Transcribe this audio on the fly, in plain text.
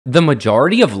The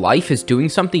majority of life is doing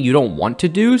something you don't want to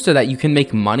do so that you can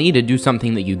make money to do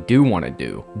something that you do want to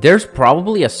do. There's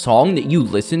probably a song that you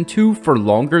listened to for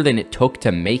longer than it took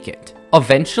to make it.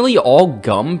 Eventually, all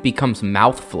gum becomes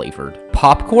mouth-flavored.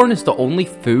 Popcorn is the only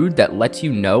food that lets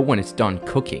you know when it's done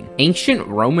cooking. Ancient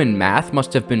Roman math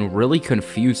must have been really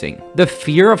confusing. The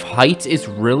fear of heights is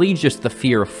really just the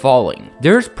fear of falling.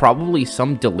 There's probably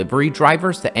some delivery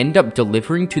drivers that end up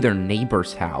delivering to their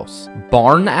neighbor's house.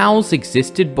 Barn owls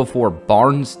existed before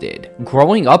barns did.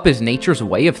 Growing up is nature's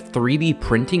way of 3D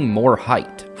printing more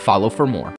height. Follow for more.